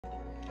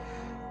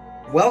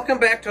Welcome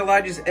back to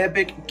Elijah's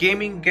Epic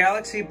Gaming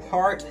Galaxy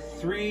Part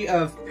 3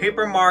 of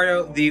Paper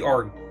Mario the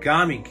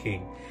Origami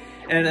King.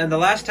 And the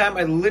last time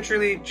I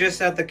literally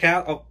just at the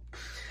cow... Oh,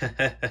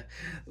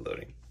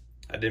 loading.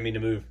 I didn't mean to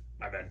move.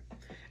 My bad.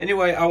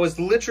 Anyway, I was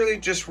literally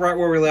just right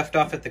where we left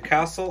off at the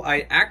castle.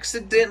 I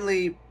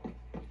accidentally...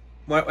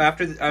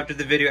 After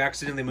the video,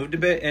 accidentally moved a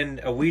bit,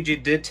 and a Ouija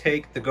did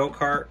take the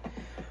go-kart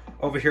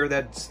over here.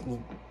 That's...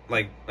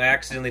 Like, I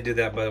accidentally did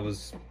that, but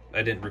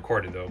I didn't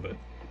record it, though, but...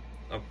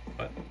 Oh,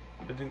 what?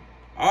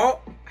 Oh,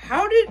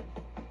 how in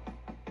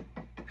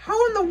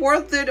the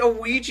world did a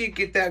Ouija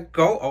get that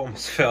go? Oh,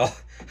 almost fell.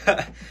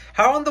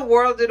 How in the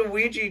world did a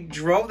Ouija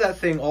drove that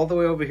thing all the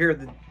way over here?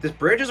 This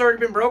bridge has already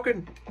been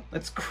broken.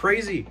 That's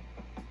crazy.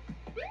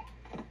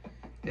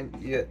 And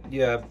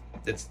yeah,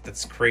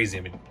 that's crazy.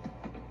 I mean,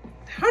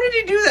 how did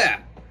he do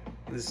that?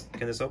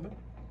 Can this open?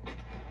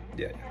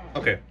 Yeah.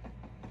 Okay.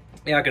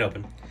 Yeah, I can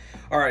open.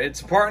 All right,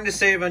 it's important to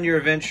save on your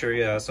adventure.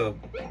 Yeah, so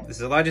this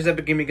is Elijah's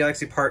Epic Gaming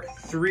Galaxy Part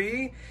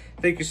 3.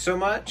 Thank you so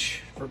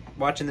much for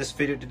watching this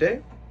video today.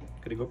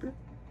 Could I go up here?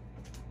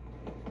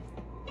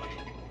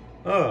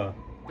 Oh,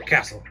 the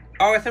castle.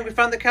 Oh, I think we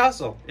found the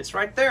castle. It's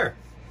right there.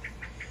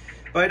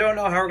 But I don't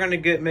know how we're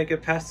gonna make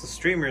it past the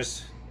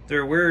streamers.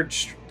 They're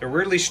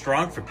weirdly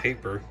strong for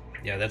paper.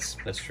 Yeah, that's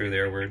true. They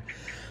are weird.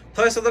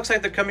 Plus, it looks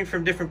like they're coming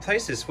from different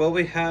places. Well,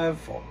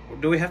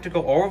 do we have to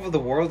go all over the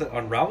world to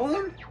unravel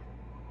them?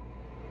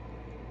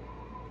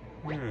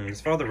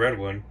 Let's follow the red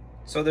one.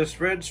 So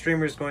there's red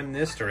streamers going in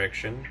this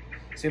direction.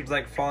 Seems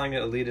like following it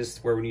will lead us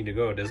where we need to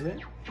go, doesn't it?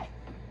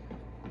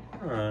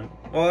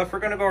 Well, if we're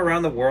gonna go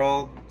around the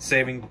world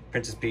saving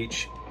Princess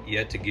Peach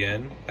yet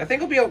again, I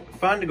think it'll be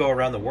fun to go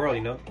around the world,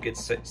 you know, get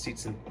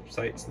sights and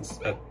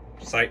stuff.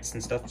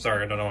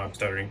 Sorry, I don't know why I'm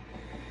stuttering.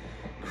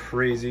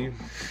 Crazy.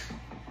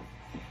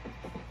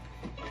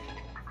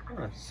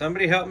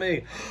 Somebody help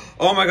me.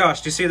 Oh my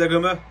gosh, do you see that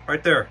Goomba?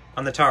 Right there,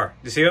 on the tower.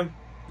 Do you see him?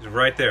 He's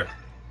right there.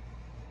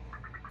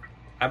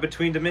 I'm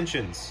between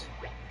dimensions.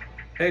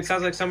 Hey, it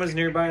sounds like someone's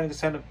nearby and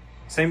the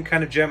same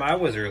kind of gem I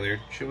was earlier.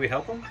 Should we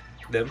help them?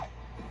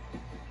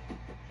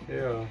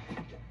 Yeah.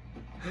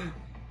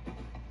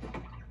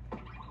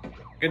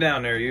 Get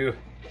down there, you.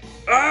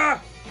 Ah!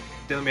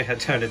 Didn't let me have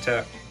time to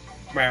attack.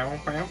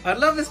 I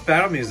love this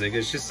battle music.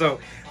 It's just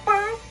so...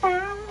 I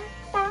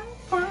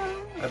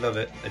love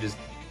it. I just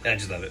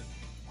love it.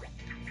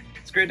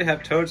 It's great to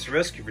have Toads to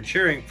rescue for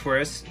cheering for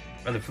us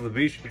on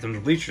the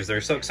bleachers.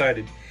 They're so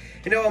excited.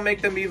 You know what'll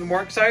make them even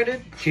more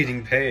excited?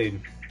 Getting paid.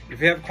 If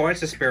you have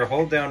coins to spare,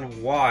 hold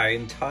down Y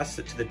and toss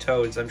it to the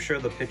Toads. I'm sure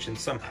they'll pitch in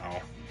somehow.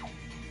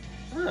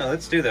 Oh,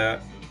 let's do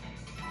that.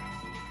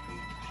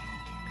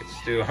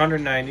 Let's do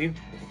 190.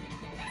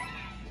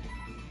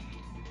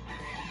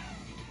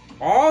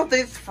 Oh,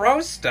 they throw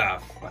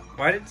stuff.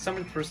 Why did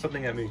someone throw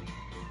something at me?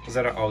 Was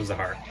that it was a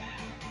heart.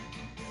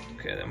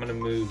 Okay, I'm gonna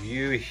move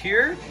you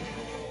here.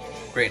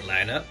 Great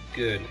lineup.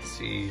 Good. Let's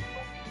see.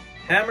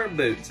 Hammer,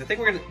 boots. I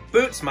think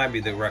boots might be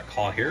the right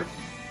call here.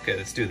 Okay,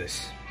 let's do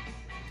this.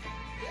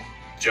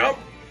 Jump,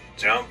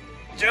 jump,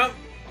 jump,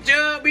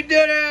 jump. We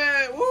did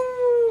it!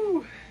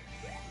 Woo!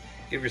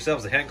 Give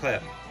yourselves a hand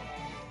clap.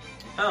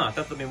 Oh, I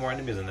thought there'd be more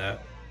enemies than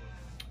that.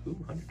 Ooh,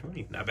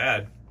 120. Not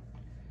bad.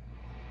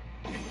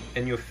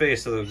 In your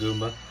face, little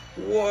Goomba.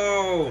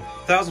 Whoa!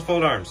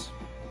 1,000-fold arms.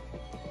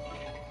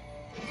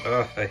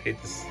 Ugh, I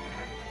hate this.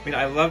 I mean,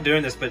 I love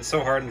doing this, but it's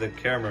so hard in the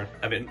camera.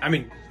 I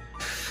mean,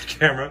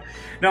 camera.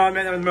 No, I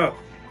meant on the remote.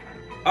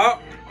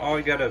 Oh,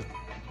 you gotta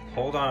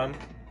hold on.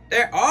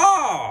 There.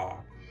 Oh!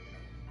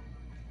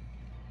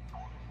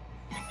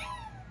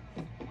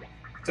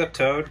 What's up,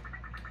 Toad?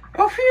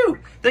 Oh, phew!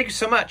 Thank you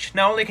so much.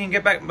 Not only can I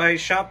get back my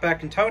shop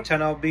back in Toad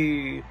Town, I'll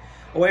be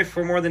away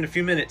for more than a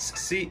few minutes.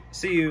 See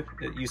you.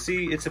 You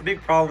see, it's a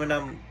big problem,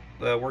 and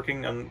I'm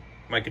working on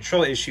my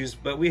control issues.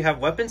 But we have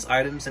weapons,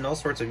 items, and all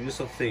sorts of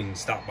useful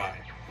things. Stop by.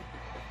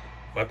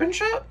 Weapon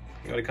shop?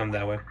 You gotta come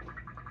that way.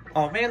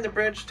 Oh man, the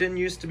bridge didn't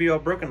used to be all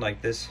broken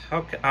like this.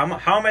 How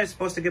am I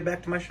supposed to get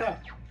back to my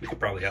shop? We could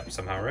probably help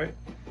somehow, right?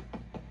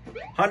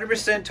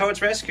 100%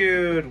 Toads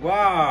rescued!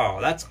 Wow,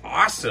 that's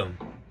awesome!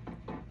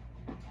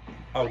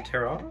 Oh,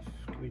 tear off?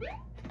 Can we...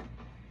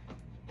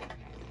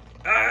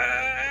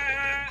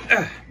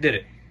 did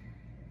it.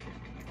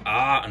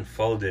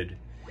 Unfolded.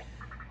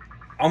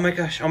 Oh my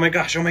gosh, oh my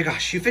gosh, oh my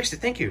gosh, you fixed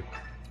it, thank you.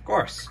 Of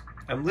course.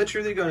 I'm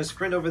literally going to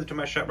sprint over to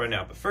my shop right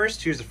now. But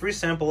first, here's a free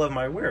sample of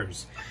my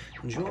wares.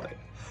 Enjoy.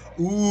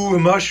 Ooh, a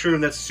mushroom.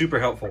 That's super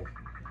helpful.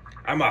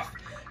 I'm off.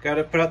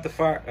 Gotta put out the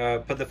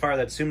fire. Put the fire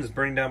that assumes is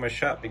burning down my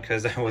shop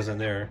because I wasn't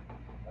there.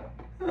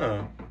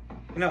 Huh.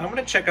 You know, I'm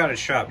gonna check out his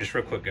shop just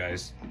real quick,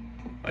 guys.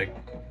 Like,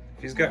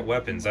 if he's got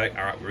weapons, I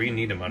really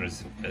need him on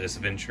this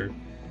adventure.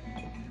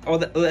 Oh,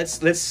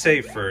 let's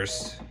save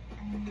first.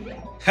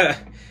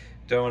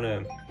 Don't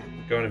wanna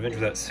go on an adventure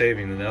without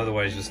saving, and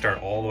otherwise you'll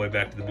start all the way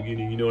back to the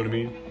beginning. You know what I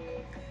mean?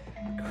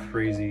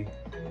 Crazy.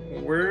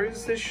 Where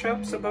is this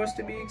shop supposed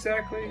to be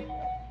exactly?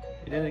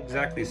 He didn't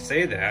exactly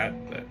say that,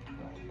 but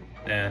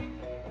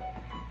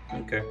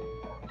okay.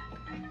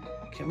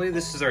 Can't believe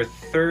this is our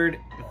third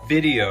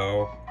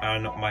video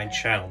on my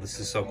channel. This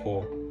is so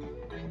cool.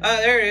 Ah,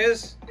 there it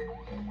is.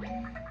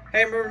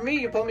 Hey, remember me?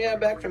 You pulled me out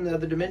back from the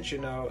other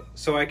dimension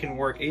so I can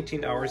work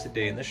 18 hours a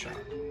day in the shop.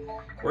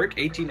 Work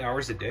 18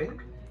 hours a day?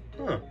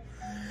 Huh.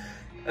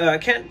 I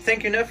can't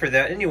thank you enough for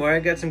that. Anyway, I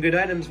got some good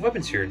items,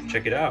 weapons here.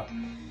 Check it out.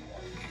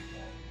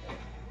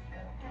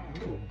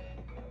 Ooh.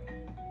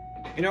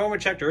 You know, when we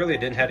checked earlier,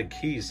 it didn't have a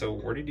key, so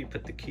where did he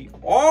put the key?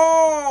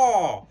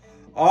 Oh!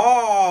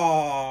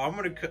 Oh! I'm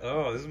gonna...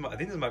 Oh, I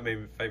think this is my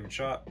favorite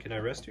shop. Can I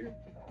rest here?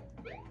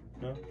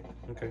 No?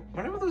 Okay. I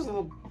wonder what those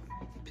little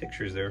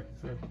pictures there.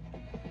 Huh.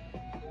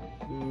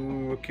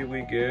 Ooh, what can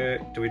we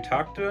get? Do we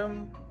talk to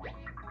him?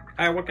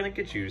 Hi, what can I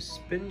get you?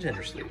 Spin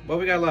generously. Well,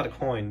 we got a lot of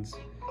coins.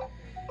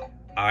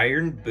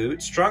 Iron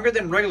boots, stronger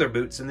than regular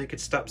boots, and they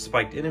could stop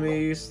spiked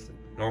enemies.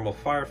 Normal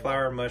fire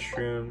flower,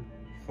 mushroom,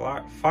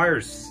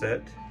 fire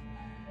set,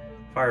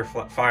 fire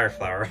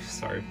flower.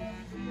 Sorry.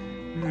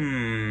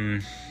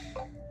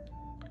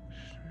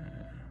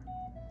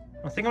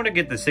 I think I'm gonna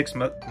get the 6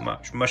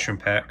 mushroom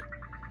pack.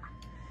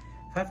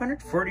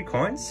 540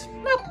 coins?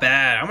 Not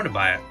bad. I'm gonna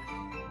buy it.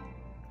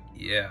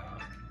 Yeah.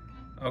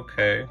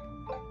 Okay.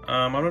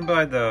 I'm gonna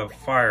buy the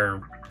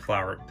fire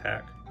flower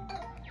pack.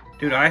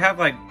 Dude, I have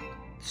like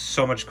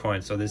so much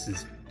coins, so this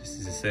is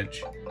a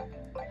cinch.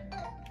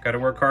 Gotta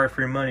work hard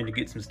for your money to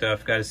get some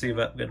stuff. Gotta see if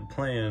I've got a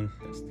plan.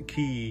 That's the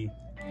key.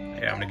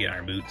 Yeah, I'm gonna get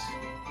iron boots.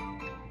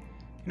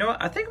 You know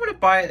what? I think I'm gonna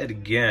buy it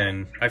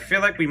again. I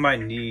feel like we might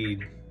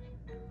need...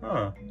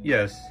 Huh,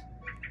 yes.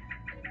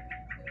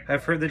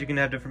 I've heard that you can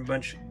have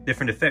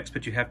different effects,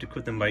 but you have to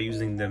equip them by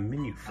using the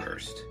menu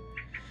first.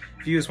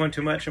 If you use one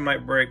too much, it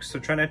might break, so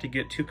try not to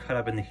get too caught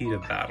up in the heat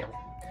of battle.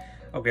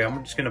 Okay,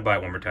 I'm just gonna buy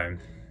it one more time.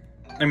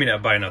 I mean, I'll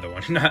buy another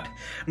one. I'm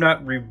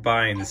not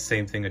rebuying the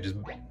same thing I just...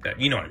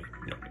 You know what I mean.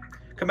 You know what I mean.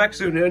 Come back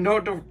soon.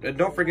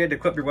 Don't forget to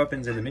equip your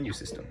weapons in the menu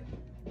system.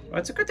 Well,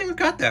 it's a good thing we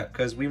got that,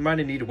 because we might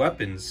have needed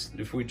weapons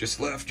if we just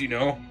left, you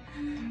know.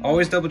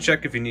 Always double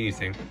check if you need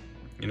anything,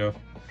 you know.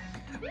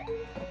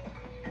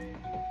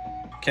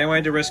 Can't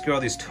wait to rescue all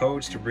these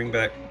toads to bring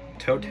back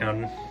Toad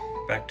Town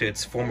back to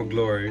its former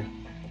glory.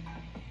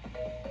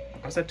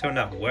 How's that toad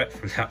not wet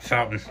from that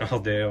fountain all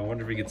day? I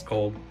wonder if he gets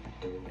cold.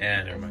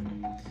 Never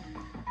mind.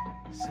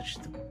 Such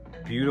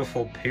a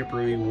beautiful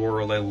papery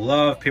world. I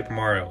love Paper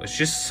Mario. It's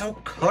just so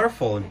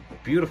colorful and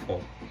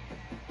beautiful.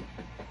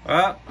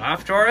 Well,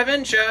 off to our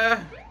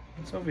adventure.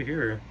 What's over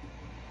here?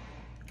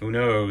 Who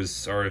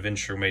knows? Our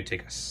adventure may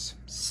take us.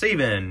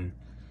 Saving.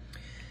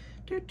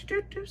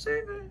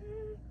 Saving.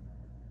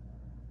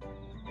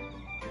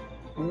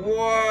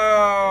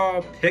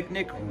 Whoa!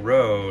 Picnic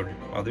Road.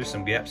 Oh, there's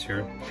some gaps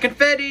here.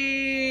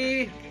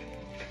 Confetti!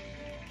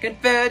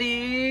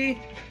 Confetti!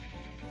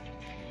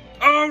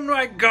 Oh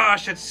my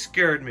gosh, that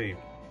scared me.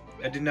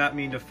 I did not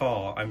mean to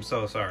fall. I'm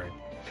so sorry.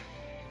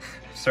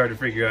 Sorry to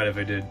freak you out if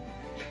I did.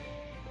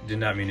 Did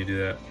not mean to do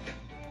that.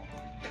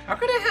 How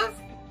could I have...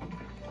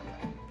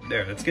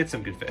 There, let's get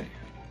some confetti.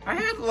 I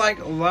had like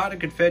a lot of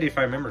confetti if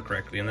I remember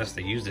correctly, unless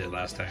they used it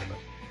last time. But...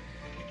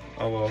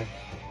 Oh well.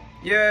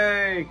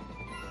 Yay!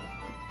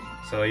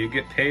 So you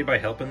get paid by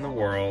helping the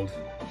world.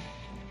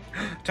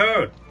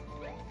 Toad!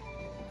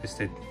 I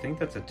think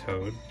that's a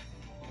toad.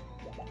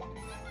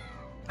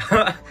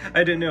 I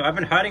didn't know. I've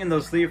been hiding in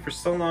those leaves for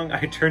so long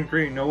I turned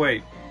green. No,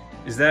 wait.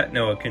 Is that?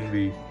 No, it can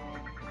be.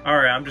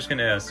 Alright, I'm just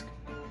gonna ask.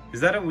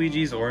 Is that a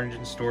Ouija's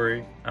origin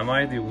story? Am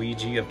I the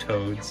Ouija of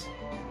toads?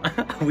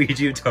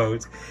 Ouija of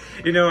toads.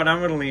 You know what?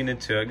 I'm gonna lean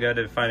into it.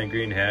 Gotta find a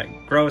green hat.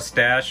 Grow a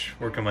stash.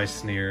 Work on my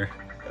sneer.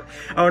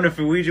 I wonder if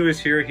Ouija was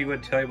here, he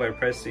would tell you by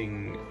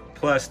pressing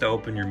plus to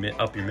open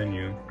up your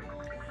menu.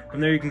 From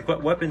there you can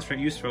put weapons for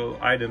useful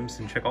items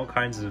and check all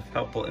kinds of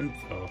helpful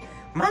info.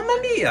 Mamma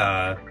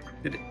mia!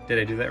 Did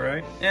I do that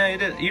right? Yeah, you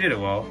did it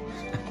well.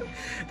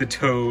 The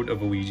Toad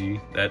of Ouija.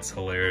 That's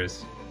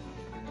hilarious.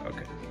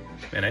 Okay.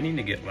 Man, I need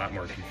to get a lot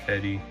more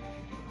confetti.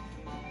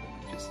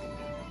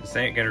 This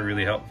ain't gonna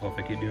really helpful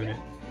if I keep doing it.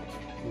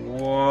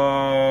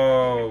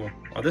 Whoa!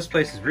 Oh, this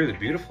place is really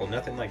beautiful.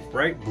 Nothing like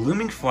bright,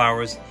 blooming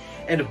flowers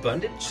and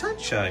abundant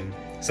sunshine.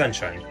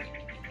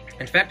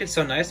 In fact, it's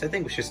so nice, I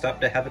think we should stop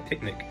to have a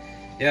picnic.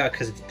 Yeah,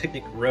 because it's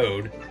Picnic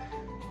Road.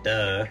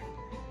 Duh.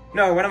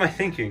 No, what am I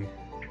thinking?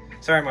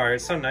 Sorry, Mario,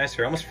 it's so nice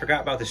here. I almost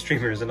forgot about the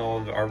streamers and all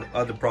of our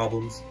other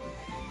problems.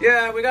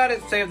 Yeah, we gotta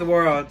save the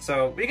world,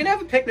 so we can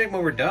have a picnic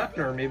when we're done,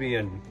 or maybe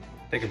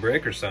take a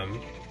break or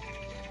something.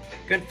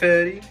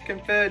 Confetti,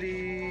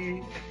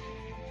 confetti.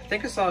 I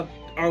think I saw...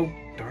 Oh,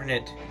 darn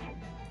it.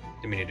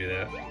 Didn't mean to do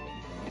that.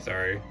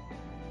 Sorry.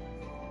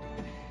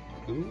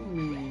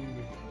 Ooh.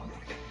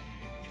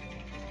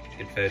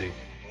 Confetti.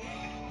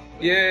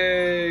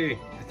 Yay!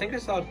 I think I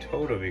saw a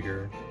toad over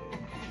here.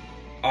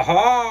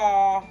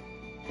 Aha! Oh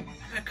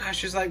my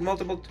gosh, there's like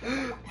multiple...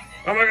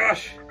 Oh my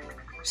gosh!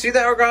 See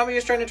that Origami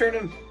is trying to turn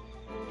him?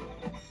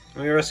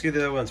 Let me rescue the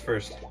other ones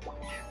first.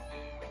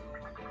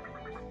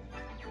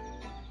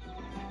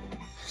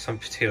 Some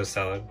potato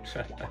salad.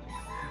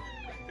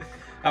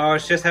 Oh, I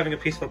was just having a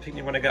peaceful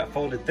picnic when I got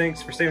folded.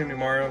 Thanks for saving me,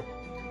 Mario.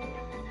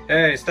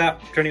 Hey,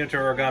 stop turning into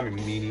an origami,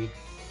 meanie.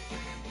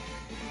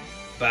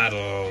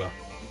 battle.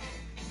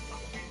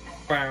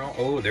 Wow.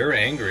 Oh, they're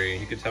angry.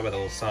 You can tell by the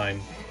little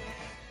sign.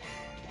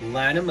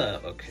 Line them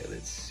up. Okay,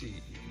 let's see.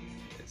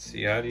 Let's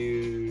see. How do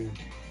you...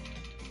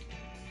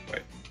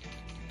 Wait.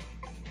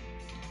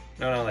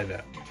 No, not like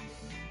that.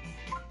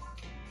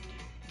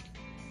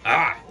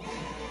 Ah!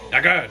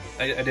 Not good.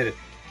 I did it.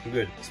 I'm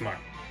good. Smart.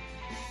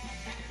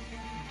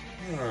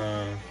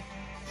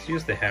 Let's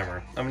use the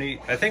hammer.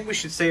 I think we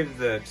should save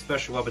the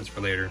special weapons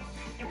for later.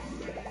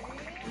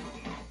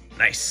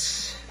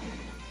 Nice.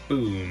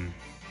 Boom.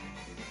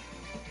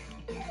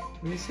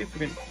 Let me see if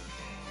we can...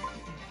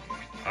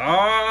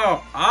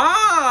 Oh!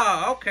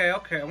 Ah! Okay,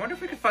 okay. I wonder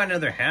if we can find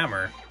another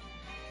hammer.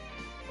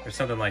 Or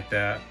something like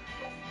that.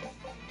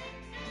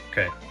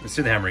 Okay, let's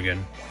do the hammer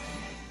again.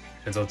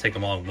 Since I'll take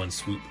them all in one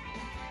swoop.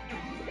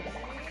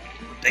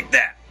 Take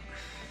that!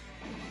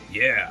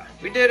 Yeah!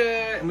 We did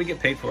it! And we get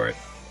paid for it.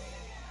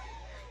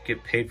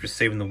 Get paid for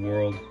saving the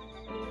world.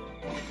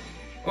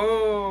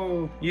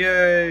 Oh!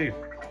 Yay!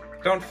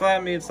 Don't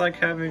flatten me, it's like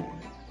having...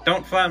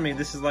 Don't flatten me,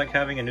 this is like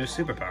having a new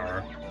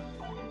superpower.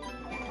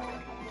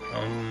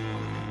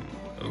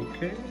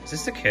 Okay. Is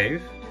this a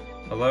cave?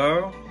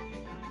 Hello?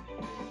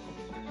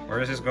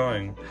 Where is this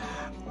going?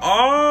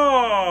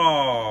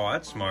 Oh!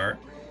 That's smart.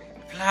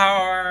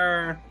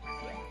 Flower!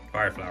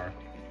 Fire flower.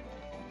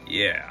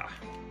 Yeah.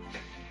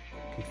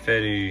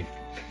 Confetti.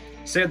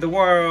 Save the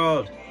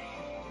world!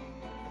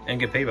 And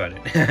get paid by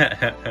it.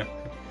 There's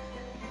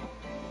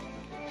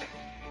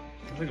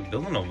like a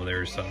building over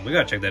there or something. We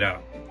gotta check that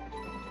out.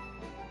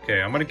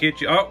 Okay, I'm gonna get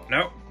you. Oh,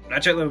 no.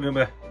 Not yet, little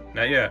Goomba.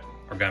 Not yet.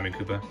 Origami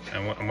Koopa.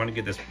 I want to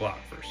get this block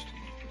first.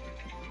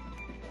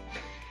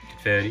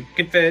 Confetti.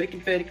 Confetti,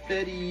 confetti,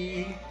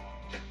 confetti.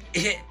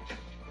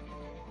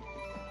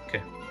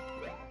 Okay.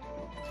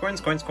 Coins,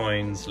 coins,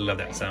 coins. Love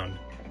that sound.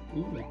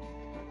 Ooh.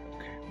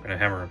 Okay, we're gonna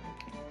hammer him.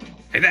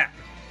 Take that!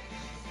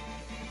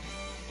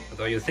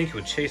 Although you'd think he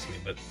would chase me,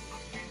 but...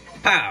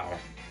 Pow!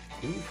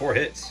 Ooh, 4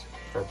 hits.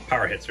 4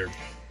 power hits, or...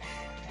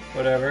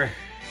 Whatever.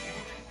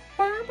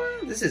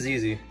 This is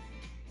easy.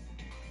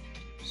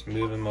 Just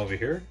move him over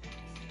here.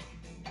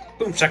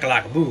 Boom,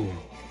 shakalaka, boom.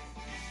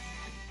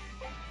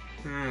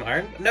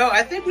 Iron... No,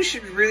 I think we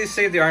should really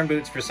save the iron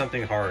boots for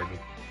something hard.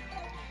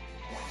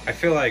 I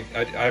feel like...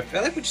 I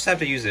feel like we just have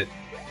to use it.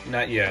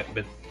 Not yet,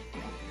 but...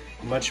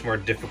 Much more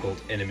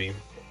difficult enemy.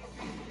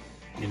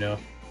 You know?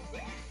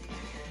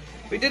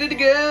 We did it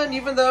again,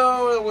 even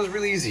though it was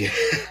really easy.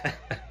 Thought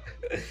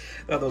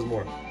there was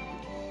more.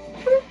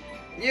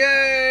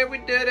 Yay, we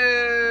did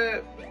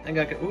it! I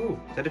got... Ooh,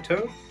 is that a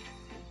toad?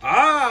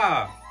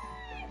 Ah!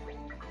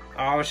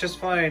 Oh, it's just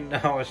fine.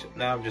 No,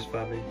 I'm just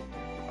flapping.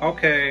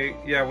 Okay,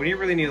 yeah, we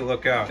really need to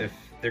look out if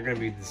they're gonna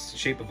be the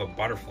shape of a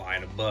butterfly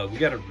and a bug. We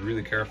gotta be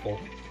really careful.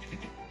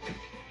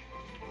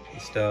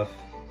 And stuff.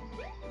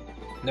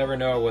 Never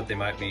know what they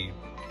might be,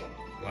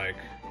 like,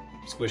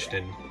 squished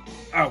in.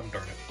 Oh,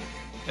 darn it.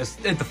 It's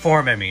in the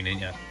form, I mean,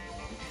 yeah.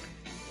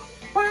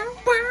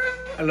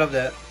 I love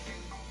that.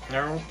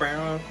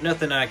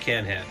 Nothing I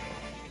can't handle.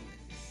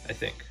 I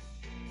think.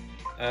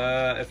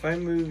 If I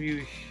move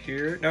you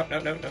here... No.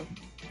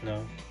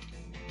 No.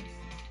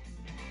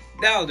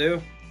 That'll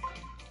do.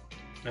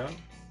 No?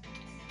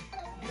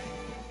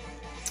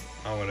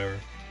 Oh, whatever.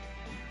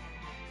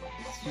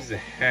 Let's use the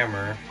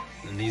hammer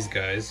and these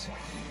guys.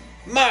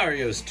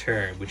 Mario's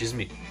turn, which is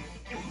me.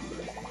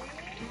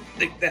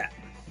 Take that.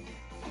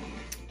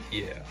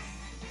 Yeah.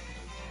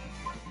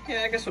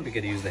 Yeah, I guess we'll be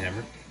good to use the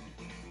hammer.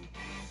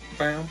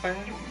 Bam, bam.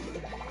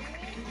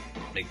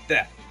 Like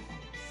that.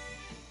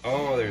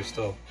 Oh, there's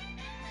still...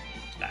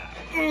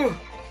 Ooh.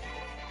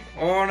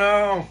 Oh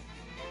no!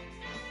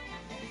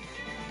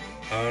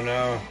 Oh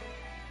no.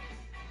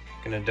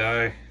 Gonna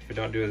die if we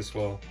don't do this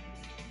well.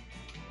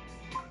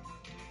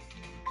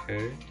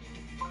 Okay.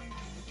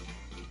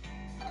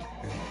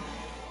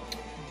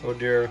 Oh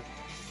dear.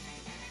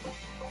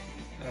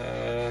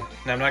 No,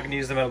 I'm not gonna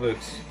use the metal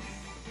boots.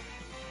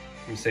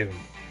 I'm gonna save them.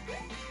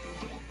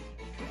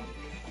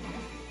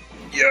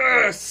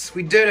 Yes!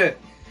 We did it!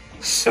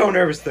 So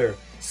nervous there.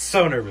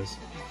 So nervous.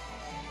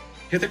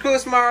 You're the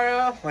coolest,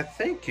 Mario! Why,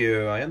 thank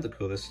you. I am the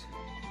coolest.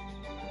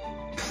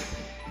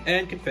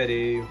 And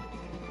confetti.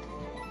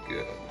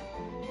 Good.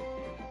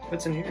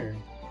 What's in here?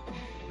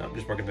 No,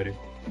 just more confetti.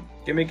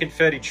 Give me a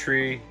confetti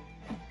tree.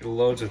 Get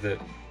loads with it.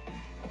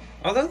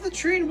 Although the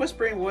tree in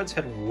Whispering Woods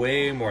had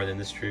way more than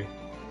this tree.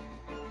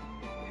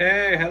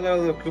 Hey, hello,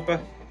 little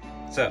Koopa.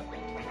 What's up?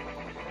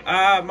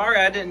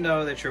 Mario, I didn't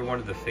know that you're one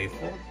of the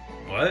faithful.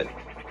 What?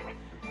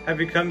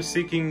 Have you come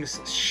seeking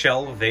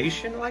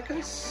salvation like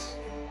us?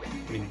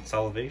 I mean,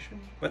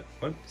 salvation? What?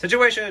 What?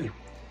 Situation!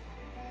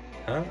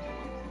 Huh?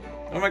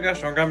 Oh my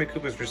gosh, Origami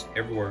Koopa's just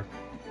everywhere.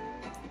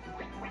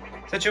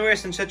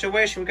 Situation,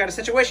 situation, we got a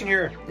situation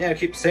here! Yeah, I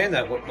keep saying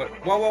that. What?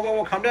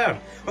 Whoa, calm down.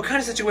 What kind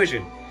of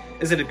situation?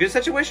 Is it a good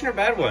situation or a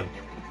bad one?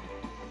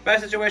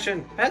 Bad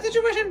situation! Bad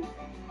situation!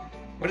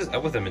 What is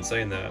up with him in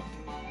saying that?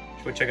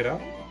 Should we check it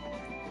out?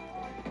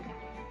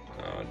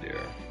 Oh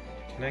dear.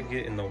 Can I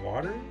get in the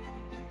water?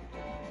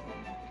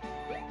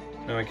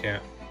 No, I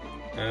can't.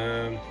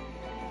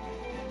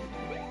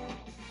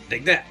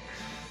 Take that.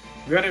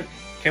 We gotta,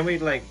 can we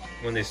like,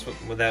 when they swim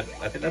with that,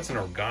 I think that's an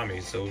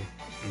origami, so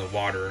in the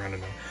water, I don't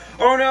know.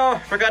 Oh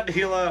no, forgot to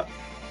heal up.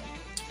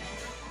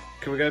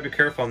 Okay, we gotta be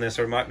careful on this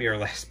or it might be our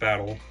last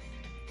battle.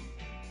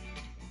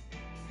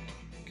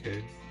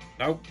 Okay.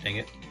 Oh, dang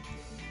it.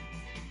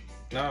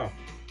 No.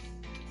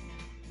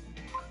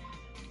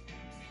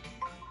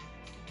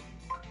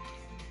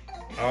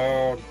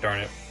 Oh, darn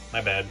it. My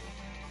bad.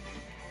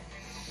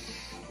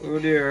 Oh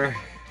dear.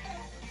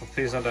 Oh,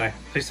 please don't die.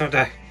 Please don't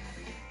die.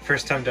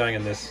 First time dying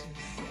in this.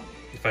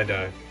 If I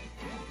die.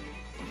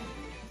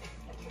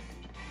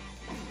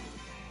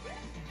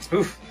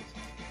 Oof.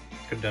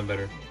 Could have done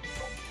better.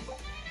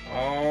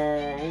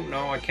 Oh,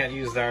 no, I can't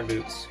use the iron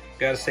boots.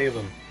 Gotta save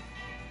them.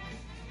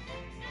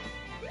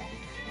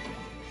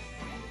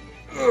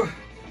 Ugh.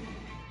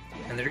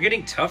 And they're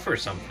getting tougher or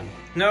something.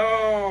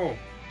 No!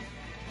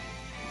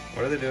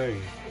 What are they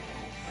doing?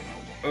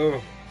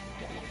 Oh.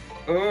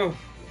 Oh.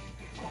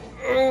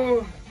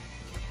 Oh.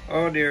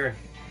 Oh dear.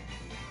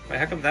 Wait,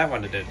 how come that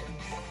one did?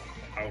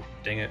 Oh,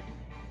 dang it.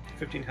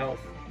 15 health.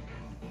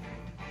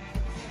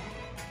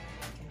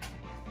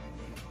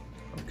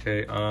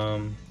 Okay,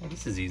 well,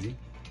 this is easy.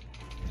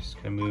 Just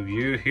gonna move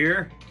you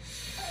here.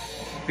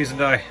 Please don't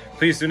die.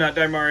 Please do not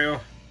die, Mario.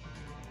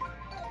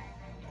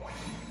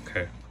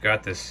 Okay,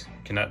 got this.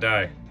 Cannot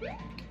die.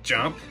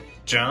 Jump,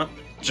 jump,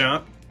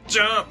 jump,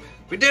 jump.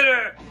 We did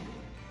it!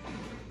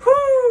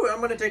 Whoo!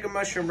 I'm gonna take a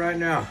mushroom right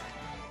now.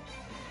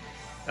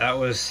 That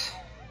was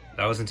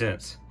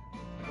intense.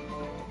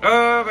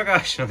 Oh my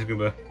gosh, another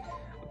Goomba.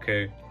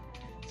 Okay.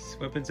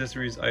 Weapon,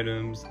 accessories,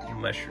 items,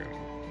 mushroom.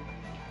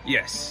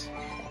 Yes.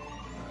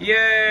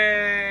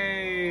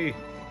 Yay!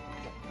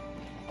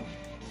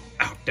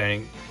 Oh,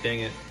 dang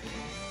it.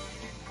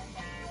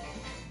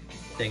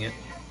 Dang it.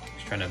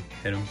 Just trying to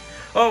hit him.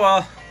 Oh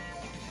well.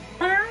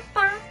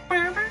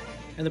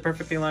 And they're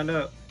perfectly lined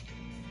up.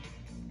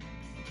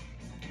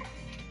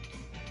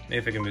 Maybe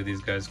if I can move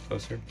these guys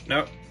closer.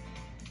 Nope.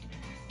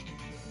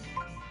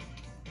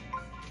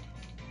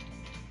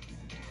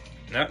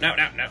 No.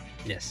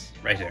 Yes,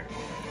 right there.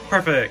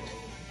 Perfect.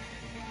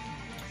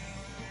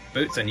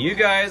 Boots on you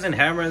guys and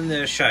hammer on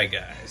the shy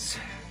guys.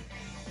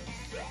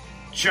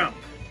 Jump,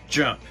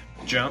 jump,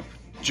 jump,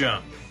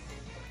 jump.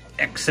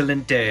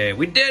 Excellent day.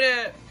 We did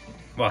it!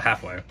 Well,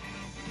 halfway.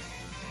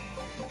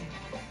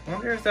 I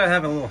wonder if they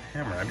have a little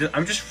hammer.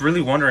 I'm just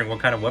really wondering what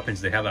kind of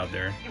weapons they have out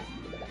there.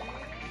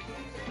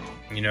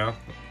 You know?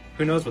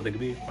 Who knows what they could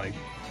be? Like,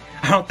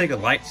 I don't think a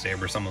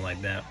lightsaber or something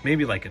like that.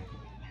 Maybe like an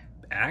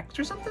axe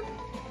or something?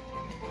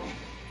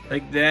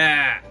 Like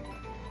that.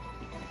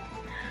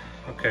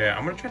 Okay,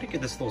 I'm gonna try to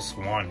get this little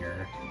swan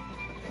here.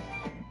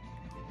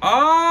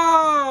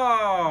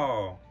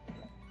 Oh!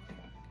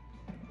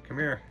 Come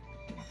here.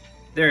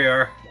 There you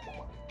are.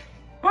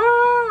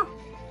 Ah!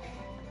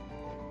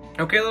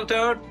 Okay, little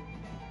Toad?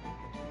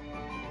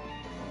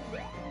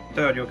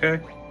 Toad, you okay?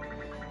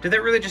 Did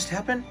that really just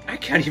happen? I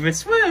can't even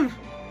swim!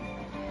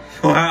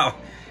 Wow.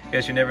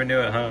 Guess you never knew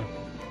it, huh?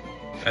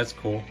 That's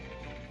cool.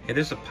 Hey,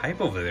 there's a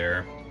pipe over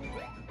there.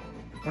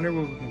 I wonder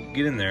if we can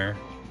get in there.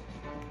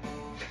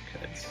 Okay,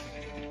 let's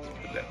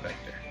put that back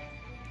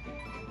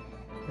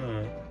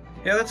there.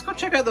 Yeah, let's go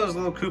check out those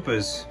little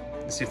Koopas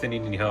and see if they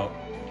need any help.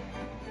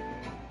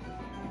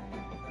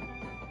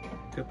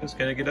 Koopas,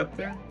 can I get up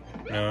there?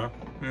 No.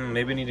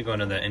 Maybe I need to go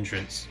into the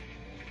entrance.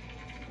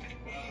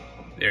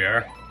 There you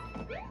are.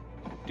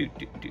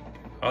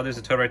 Oh, there's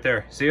a Toad right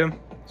there. See him?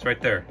 It's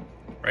right there.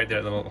 Right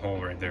there, little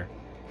hole right there.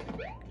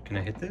 Can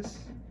I hit this?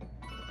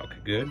 Okay,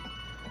 good.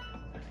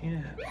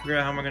 Yeah, figure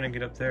out how am I gonna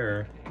get up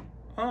there.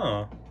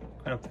 Oh,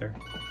 going up there.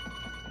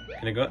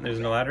 Can I go up? There's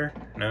no ladder?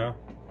 No?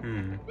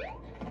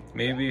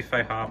 Maybe if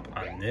I hop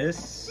on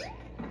this?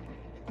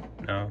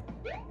 No.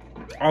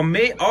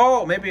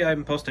 Oh, maybe I'm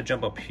supposed to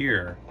jump up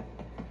here.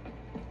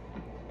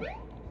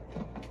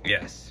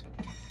 Yes.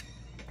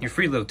 You're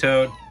free, little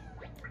Toad.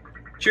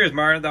 Cheers,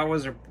 Mario. That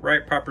was a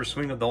right proper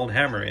swing of the old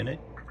hammer, innit?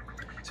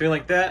 So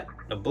like that,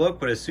 a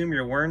bloke would assume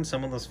you're wearing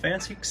some of those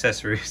fancy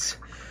accessories.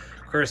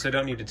 Of course, I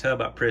don't need to tell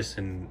about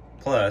pressing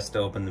plus to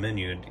open the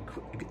menu and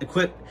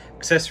equip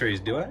accessories,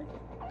 do I?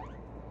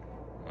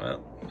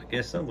 Well, I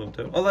guess so, little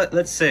Toad. Oh,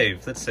 let's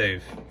save. Let's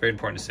save. Very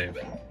important to save.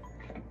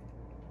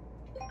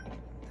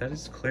 That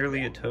is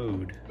clearly a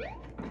Toad.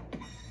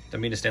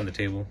 Don't mean to stay on the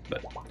table,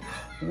 but...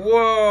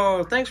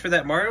 Whoa! Thanks for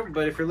that, Mario,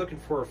 but if you're looking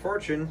for a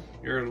fortune,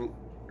 you're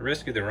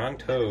rescued the wrong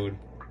Toad.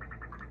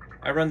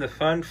 I run the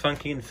fun,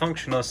 funky, and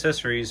functional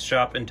accessories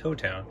shop in Toad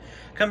Town.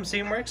 Come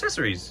see more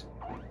accessories.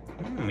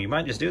 We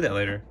might just do that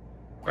later.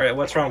 Alright,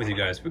 what's wrong with you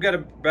guys? We got a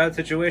bad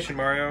situation,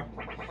 Mario.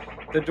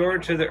 The door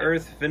to the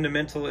Earth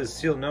Fundamental is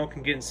sealed. No one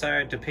can get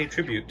inside to pay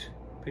tribute.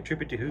 Pay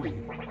tribute to who?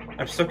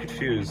 I'm so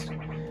confused.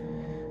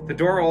 The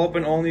door will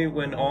open only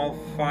when all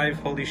 5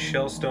 holy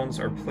shell stones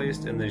are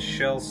placed in the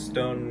shell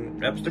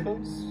stone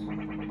obstacles.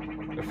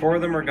 The 4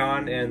 of them are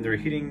gone, and they're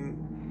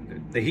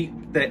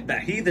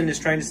that heathen is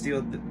trying to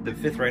steal the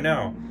 5th right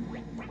now.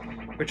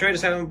 We tried to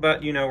stop him,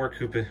 but you know we're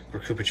Koopa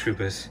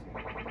Troopas.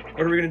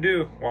 What are we gonna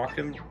do? Walk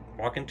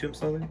into him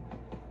slowly?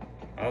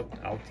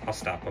 I'll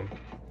stop them.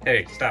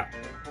 Hey, stop.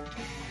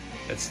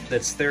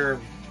 That's their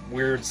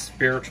weird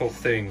spiritual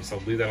thing,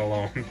 so leave that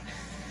alone.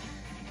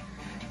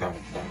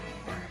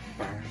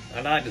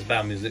 I like this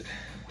battle music.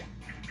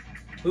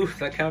 Oof,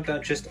 that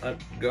countdown just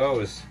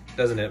goes,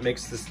 doesn't it? It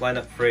makes this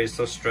lineup phrase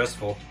so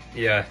stressful.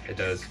 Yeah, it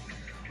does.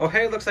 Oh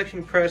hey, looks like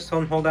you can press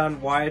and hold down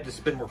Y to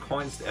spin more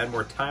coins to add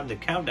more time to the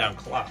countdown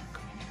clock.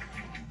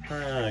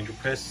 You can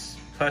press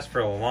for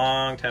a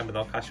long time, but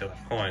they'll cost you a lot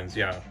of coins.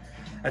 Yeah,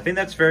 I think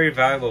that's very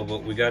valuable.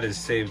 What we got is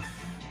save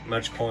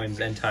much coins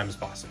and time as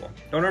possible.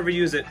 Don't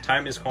overuse it.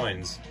 Time is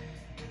coins.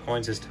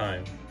 Coins is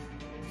time.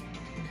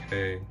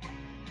 Okay.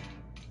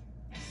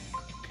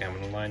 Okay, I'm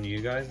gonna line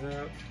you guys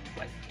up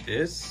like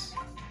this.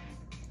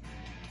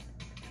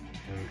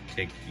 And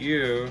take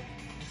you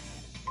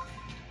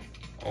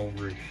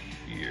over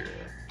here.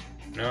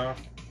 No?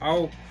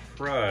 Oh,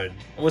 crud.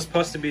 It was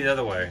supposed to be the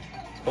other way.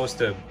 It's supposed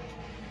to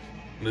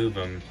move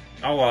them.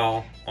 Oh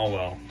well. Oh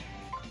well.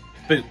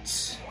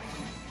 Boots.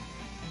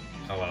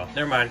 Oh well.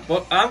 Never mind.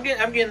 Well, I'm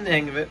getting the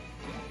hang of it.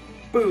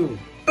 Boom.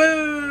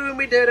 Boom!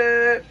 We did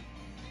it!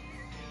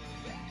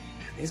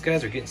 These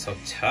guys are getting so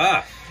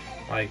tough.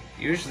 Like,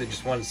 usually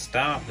just one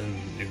stop and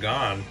you're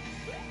gone.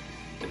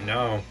 But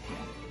no.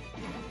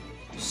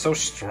 So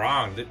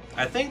strong.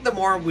 I think the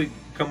more we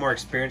become more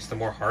experienced, the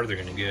more harder they're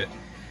gonna get.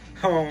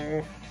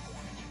 Oh.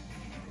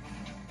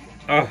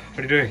 Oh, what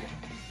are you doing?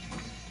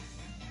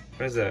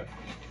 What is that?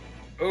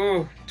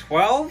 Oh,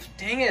 12?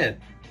 Dang it.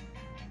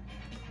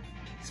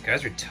 These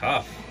guys are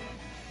tough.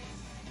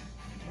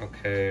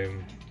 Okay.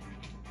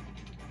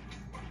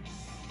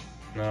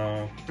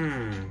 No.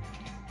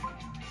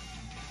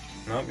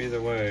 Nope,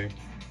 either way.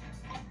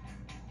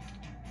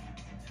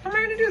 How am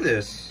I gonna do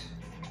this?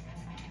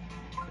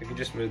 I can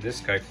just move this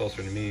guy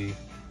closer to me.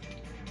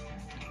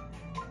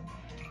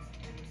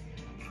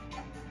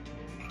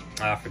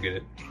 Ah, forget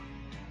it.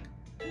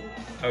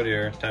 Oh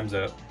dear, time's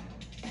up.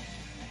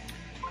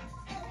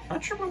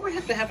 Not sure why we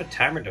have to have a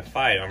timer to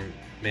fight.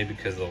 Maybe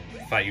because they'll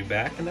fight you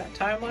back in that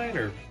timeline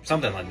or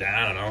something like that.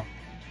 I don't know.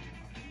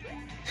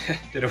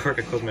 Did it work?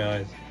 I closed my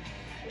eyes.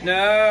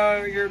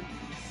 No, your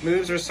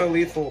moves are so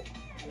lethal.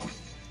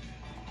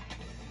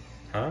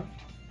 Huh?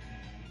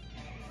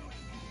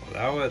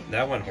 Well,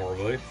 that went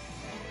horribly.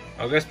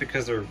 I guess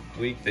because they're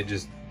weak, they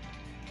just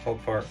fall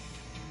apart.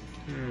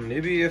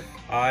 Maybe if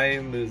I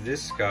move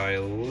this guy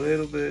a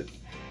little bit.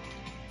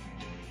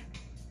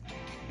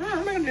 How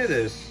am I gonna do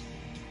this?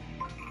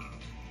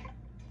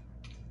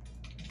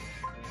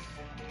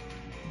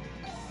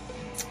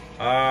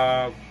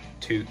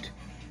 Toot.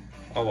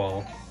 Oh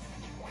well.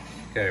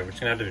 Okay, we're just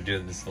gonna have to do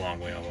this the long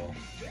way. Oh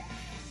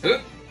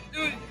well.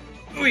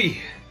 Oi!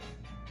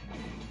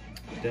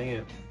 Dang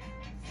it.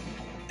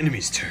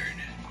 Enemy's turn.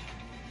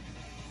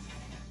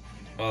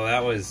 Well,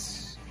 that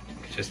was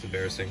just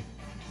embarrassing.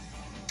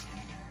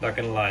 Not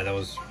gonna lie, that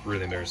was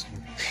really embarrassing.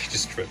 He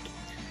just tripped.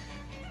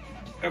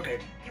 Okay.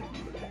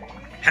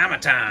 Hammer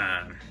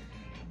time!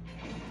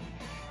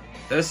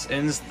 This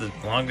ends the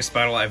longest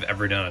battle I've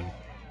ever done.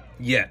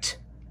 Yet.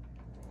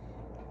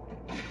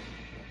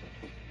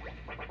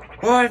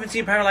 Well, I haven't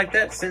seen power like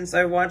that since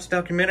I watched a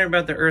documentary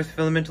about the Earth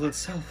Elemental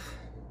itself.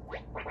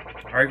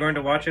 Are you going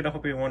to watch it? I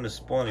hope you don't want to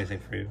spoil anything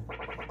for you.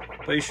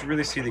 But you should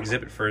really see the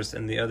exhibit first,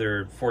 and the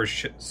other 4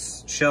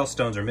 shell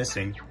stones are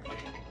missing.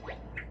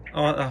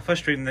 Oh,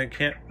 frustrating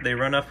they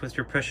run off with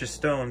your precious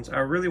stones. I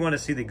really want to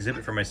see the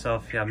exhibit for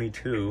myself. Yeah, me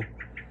too.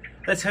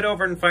 Let's head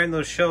over and find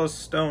those shell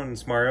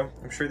stones, Mario.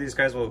 I'm sure these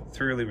guys will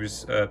thoroughly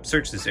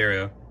search this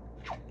area.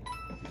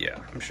 Yeah,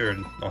 I'm sure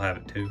they'll have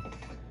it too.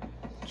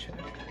 Check.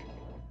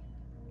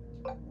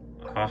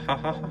 Ha ha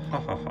ha ha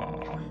ha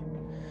ha.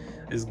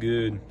 It's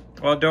good.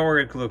 Well, don't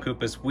worry, little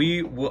Koopas.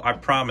 We will. I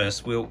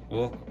promise. We'll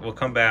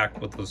come back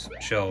with those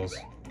shells,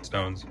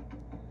 stones.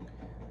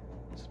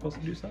 Is it supposed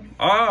to do something?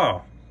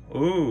 Oh,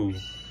 ooh,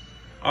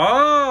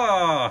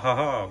 oh,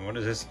 haha. What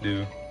does this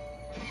do?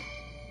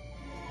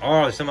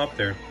 Oh, there's some up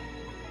there.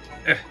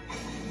 Hey,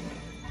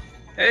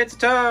 it's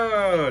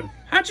Toad.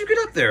 How'd you get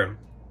up there?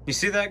 You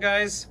see that,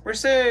 guys? We're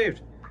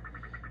saved.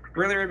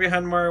 Really, right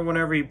behind Mario.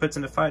 Whenever he puts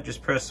in a fight,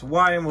 just press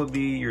Y and we'll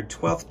be your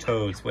 12th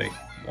Toads. Wait,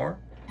 more?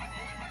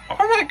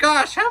 Oh my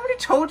gosh, how many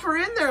Toads were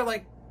in there?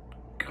 Like,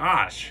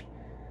 gosh.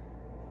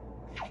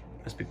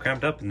 Must be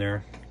cramped up in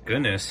there.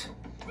 Goodness.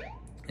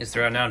 It's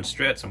they're out now in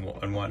strips and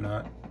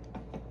whatnot.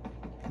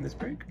 Can this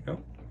break?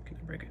 Nope. Can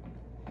I break it?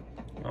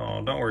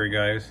 Oh, don't worry,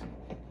 guys.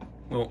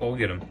 We'll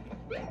get them.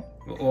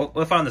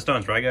 We'll find the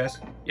stones, right, guys?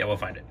 Yeah, we'll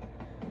find it.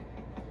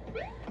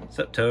 What's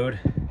up, Toad?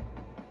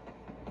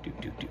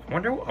 I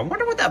wonder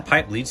what that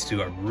pipe leads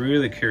to. I'm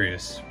really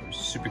curious. I'm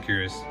super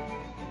curious.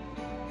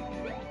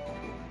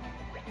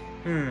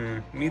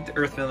 Meet the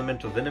Earth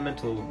Elemental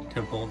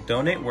Temple,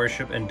 donate,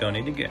 worship, and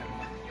donate again.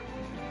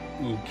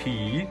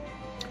 Okay.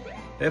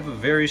 They have a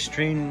very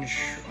strange...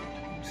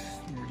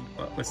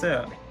 What's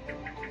that?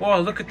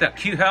 Whoa, look at that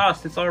cute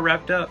house. It's all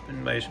wrapped up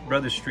in my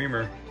brother's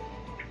streamer.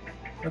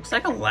 Looks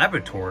like a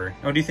laboratory.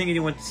 Oh, do you think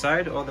anyone's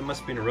inside? Oh, they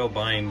must be in a real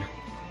bind.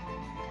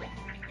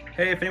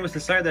 Hey, if anyone's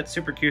inside that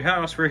super cute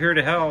house, we're here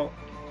to help.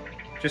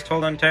 Just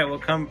hold on tight. We'll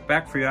come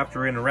back for you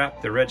after we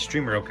interrupt the red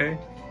streamer, okay?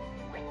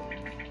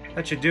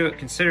 That should do it.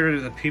 Consider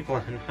the people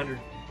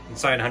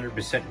inside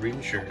 100%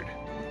 reinsured.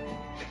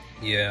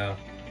 Yeah.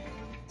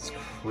 It's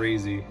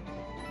crazy.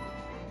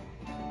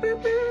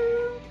 Boop,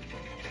 boop.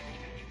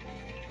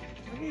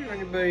 I don't know if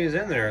anybody is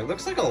in there. It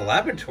looks like a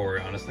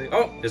laboratory, honestly.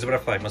 Oh, there's a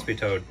butterfly. Must be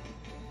Toad.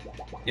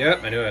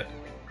 Yep, I knew it.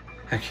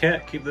 I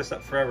can't keep this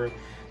up forever,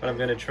 but I'm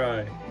gonna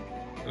try.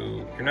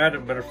 Ooh, you're not a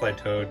butterfly,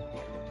 Toad.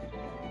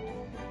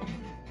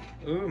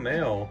 Ooh,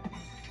 mail.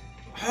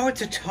 Oh,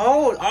 it's a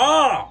Toad!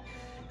 Oh!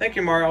 Thank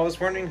you, Mario. I was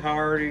wondering how I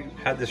already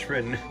had this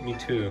written. Me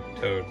too,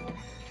 Toad.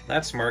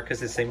 That's smart,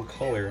 because it's the same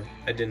color.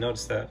 I didn't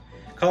notice that.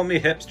 Call me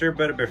hipster,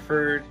 but I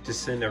prefer to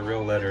send a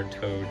real letter,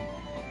 Toad.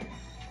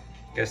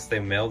 Guess they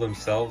mail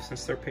themselves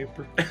since they're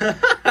paper.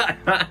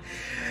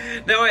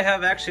 Now I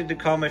have actually to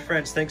call my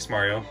friends. Thanks,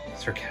 Mario.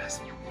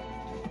 Sarcasm.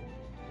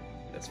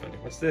 That's funny.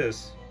 What's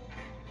this?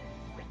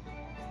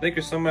 Thank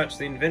you so much.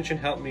 The invention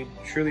helped me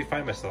truly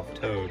find myself,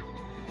 Toad.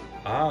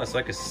 Ah, it's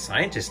like a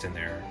scientist in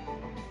there.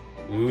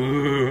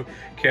 Ooh,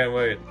 can't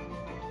wait.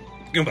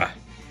 Goomba.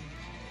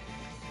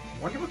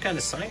 I wonder what kind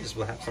of scientist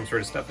will have some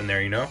sort of stuff in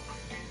there, you know?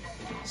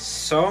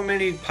 So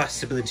many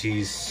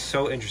possibilities.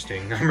 So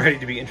interesting. I'm ready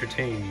to be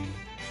entertained.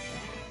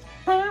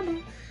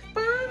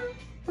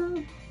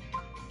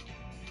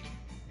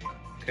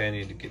 Okay, I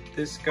need to get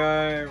this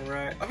guy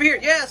right over here.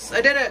 Yes, I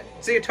did it.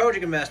 See, I told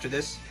you can master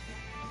this.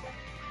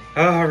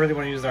 Oh, I really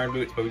want to use the iron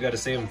boots, but we got to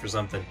save him for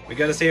something. We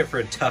got to save it for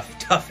a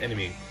tough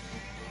enemy.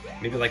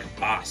 Maybe like a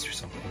boss or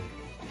something.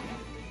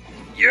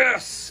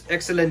 Yes,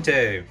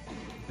 excelente.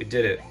 We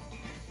did it.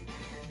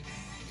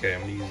 Okay,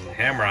 I'm gonna use the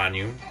hammer on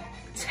you.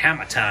 It's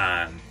hammer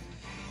time.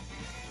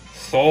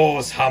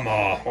 Thor's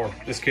hammer, or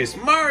in this case,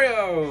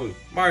 Mario's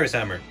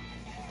hammer.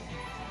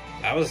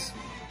 That was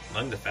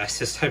among the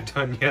fastest I've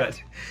done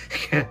yet.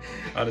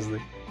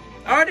 Honestly.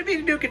 Oh, I didn't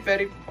mean to do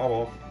confetti. Oh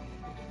well.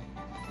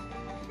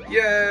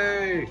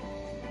 Yay!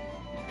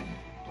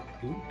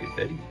 Ooh,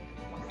 confetti.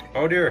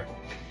 Oh dear.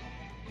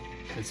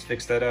 Let's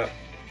fix that up.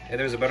 Hey,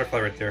 there's a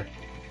butterfly right there.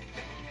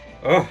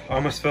 Oh, I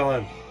almost fell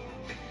in.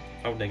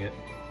 Oh, dang it.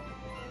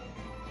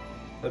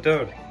 Oh,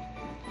 Toad.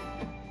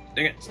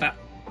 Dang it, stop.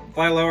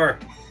 Fly lower.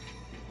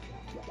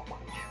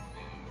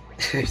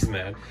 He's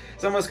mad.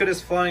 It's almost good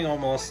as flying,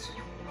 almost.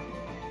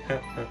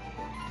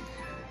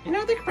 You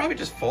know, they could probably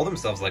just fold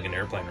themselves like an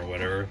airplane or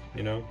whatever,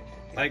 you know?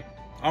 Like,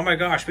 oh my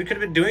gosh, we could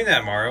have been doing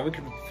that, Mario. We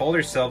could fold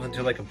ourselves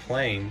into like a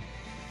plane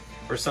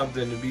or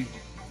something to be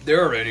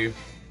there already.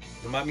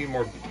 There might be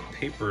more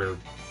paper.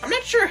 I'm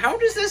not sure, how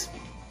does this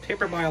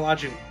paper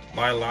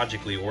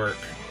biologically work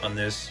on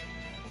this?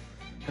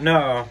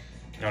 No,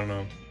 I don't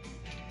know.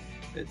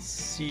 Let's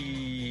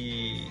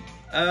see.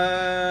 Okay.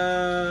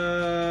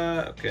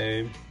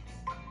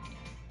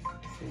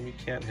 We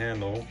can't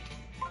handle.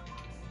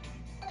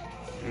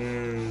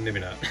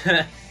 Maybe not.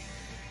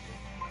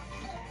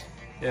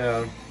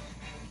 Yeah.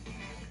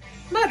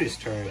 Mario's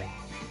turn.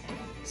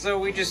 So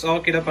we just all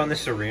get up on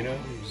this arena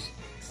and just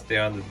stay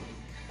on the.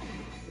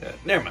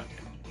 Never mind.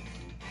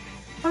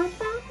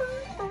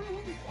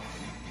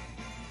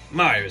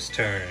 Mario's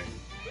turn.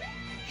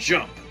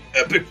 Jump.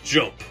 Epic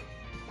jump.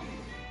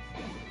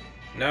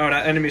 No,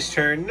 not enemy's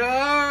turn.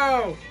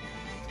 No!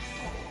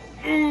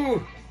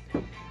 Ooh!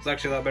 It's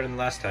actually a lot better than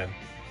last time.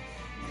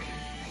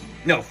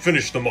 Now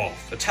finish them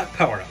off. Attack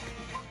power up.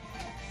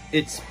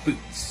 It's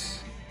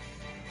boots.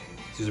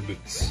 These are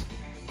boots.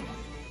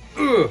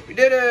 Ooh! We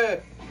did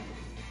it!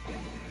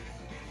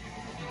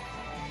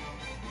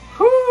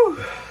 Whew!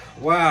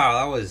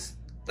 Wow,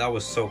 that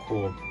was so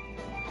cool.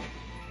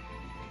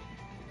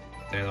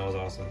 Damn, that was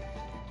awesome.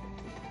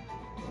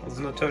 There's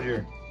no Toad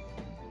here.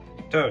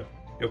 Toad,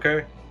 you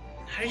okay?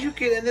 How did you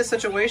get in this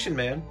situation,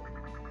 man?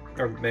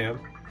 Or ma'am?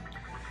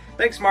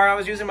 Thanks, Mario. I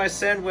was using my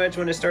sandwich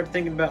when I started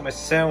thinking about my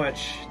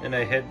sandwich, and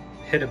I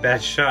hit a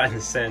bad shot in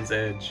the sand's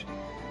edge.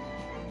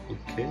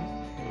 Okay.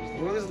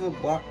 What is this little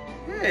block?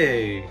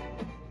 Hey.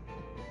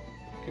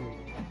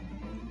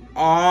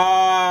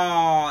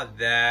 Oh,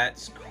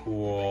 that's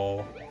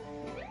cool.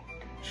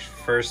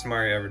 First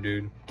Mario ever,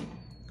 dude.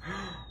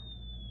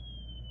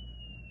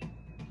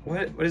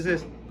 What is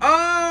this?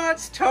 Oh,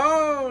 it's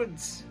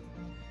Toads!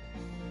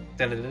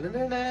 End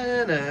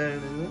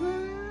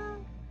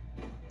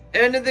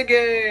of the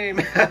game!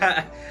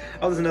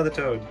 Oh, there's another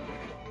Toad.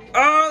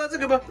 Oh, that's a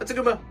Goomba! That's a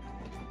Goomba!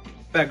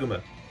 Bad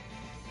Goomba.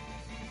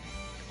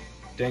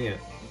 Dang it.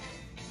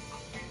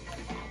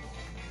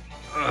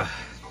 Ugh.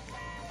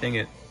 Dang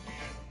it.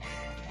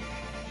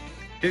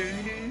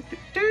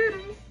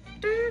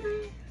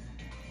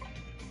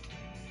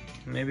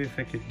 Maybe if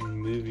I could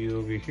move you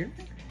over here?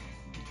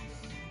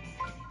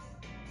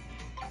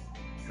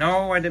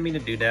 No, I didn't mean to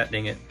do that,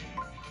 dang it.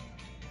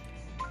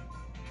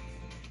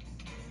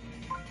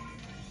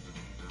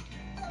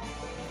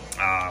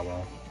 Ah,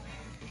 well.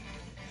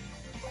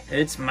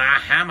 It's my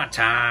hammer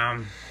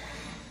time.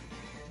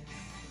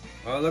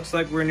 Well, it looks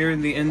like we're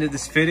nearing the end of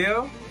this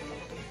video.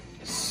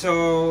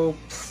 So,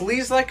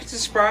 please like and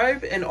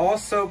subscribe, and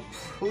also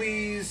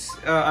please,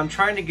 I'm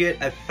trying to get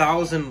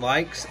 1,000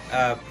 likes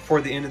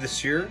for the end of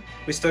this year.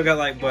 We still got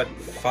like, what,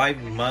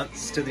 5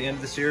 months to the end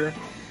of this year?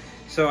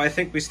 So I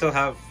think we still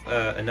have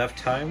enough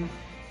time.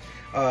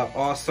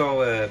 Also,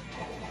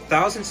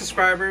 1,000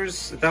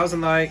 subscribers,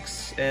 1,000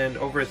 likes, and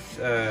over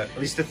at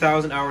least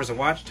 1,000 hours of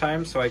watch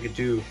time, so I could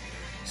do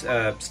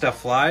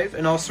stuff live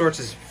and all sorts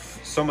of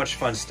so much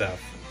fun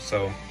stuff.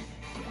 So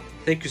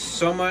thank you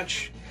so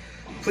much.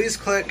 Please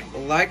click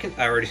like and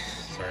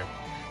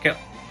okay.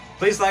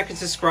 Please like and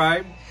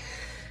subscribe.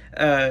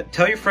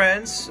 Tell your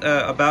friends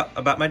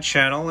about my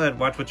channel and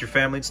watch with your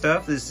family and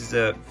stuff. This is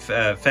a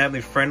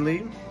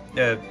family-friendly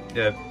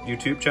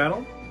YouTube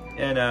channel.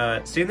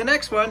 And see you in the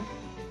next one.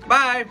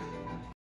 Bye!